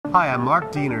Hi, I'm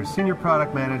Mark Diener, Senior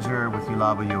Product Manager with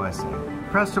JULABO USA.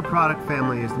 PRESTO product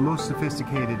family is the most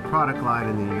sophisticated product line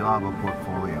in the JULABO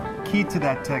portfolio. Key to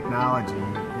that technology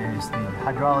is the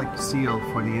hydraulic seal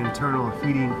for the internal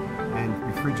heating and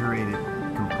refrigerated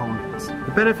components.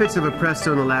 The benefits of a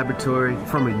PRESTO in the laboratory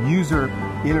from a user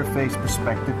interface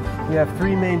perspective: we have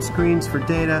three main screens for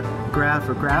data, graph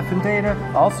or graphing data.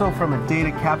 Also from a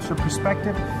data capture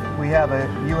perspective, we have a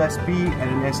USB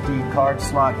and an SD card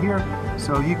slot here,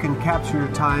 so you can capture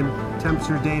your time,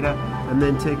 temperature data, and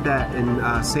then take that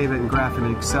and save it and graph it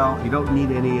in Excel. You don't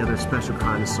need any other special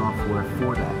kind of software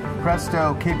for that.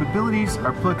 PRESTO capabilities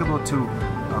are applicable to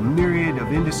a myriad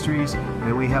of industries,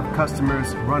 and we have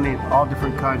customers running all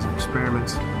different kinds of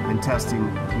experiments and testing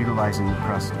utilizing the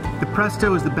PRESTO. The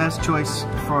PRESTO is the best choice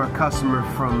for a customer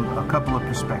from a couple of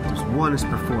perspectives. One is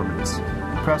performance.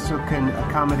 PRESTO can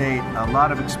accommodate a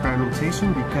lot of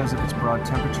experimentation because of its broad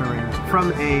temperature range.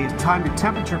 From a time to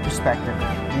temperature perspective,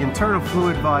 the internal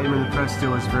fluid volume in the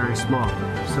PRESTO is very small,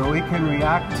 so it can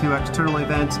react to external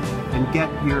events and get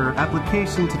your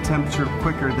application to temperature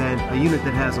quicker than a unit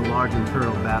that has a large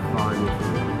internal bath volume of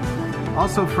fluid.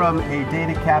 Also, from a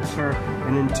data capture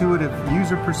and intuitive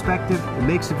user perspective, it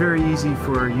makes it very easy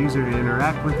for a user to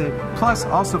interact with it. Plus,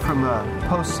 also from a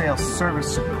post-sale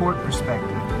service support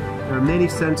perspective, there are many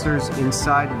sensors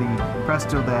inside the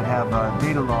PRESTO that have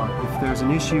data log. If there's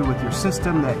an issue with your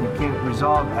system that you can't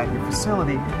resolve at your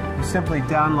facility, you simply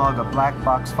download a black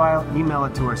box file, email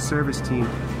it to our service team,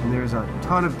 and there's a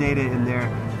ton of data in there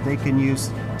they can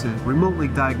use to remotely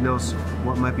diagnose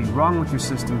what might be wrong with your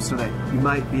system, so that you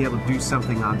might be able to do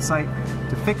something on site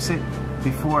to fix it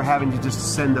before having to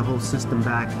just send the whole system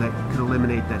back. That could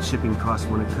eliminate that shipping cost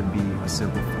when it could be a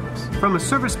simple fix. From a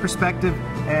service perspective,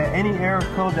 any error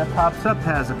code that pops up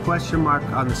has a question mark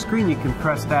on the screen. You can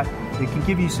press that. It can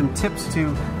give you some tips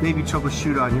to maybe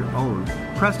troubleshoot on your own.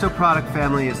 PRESTO product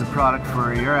family is the product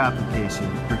for your application,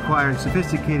 requiring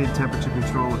sophisticated temperature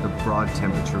control with a broad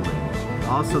temperature range.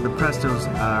 Also, the PRESTOs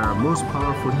are our most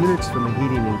powerful units from a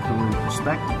heating and cooling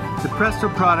perspective. The PRESTO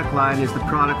product line is the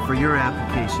product for your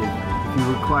application. If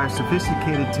you require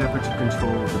sophisticated temperature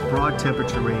control with a broad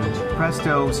temperature range,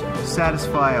 PRESTOs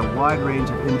satisfy a wide range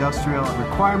of industrial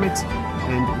requirements,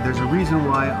 and there's a reason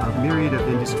why a myriad of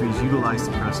industries utilize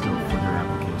the PRESTO for their applications.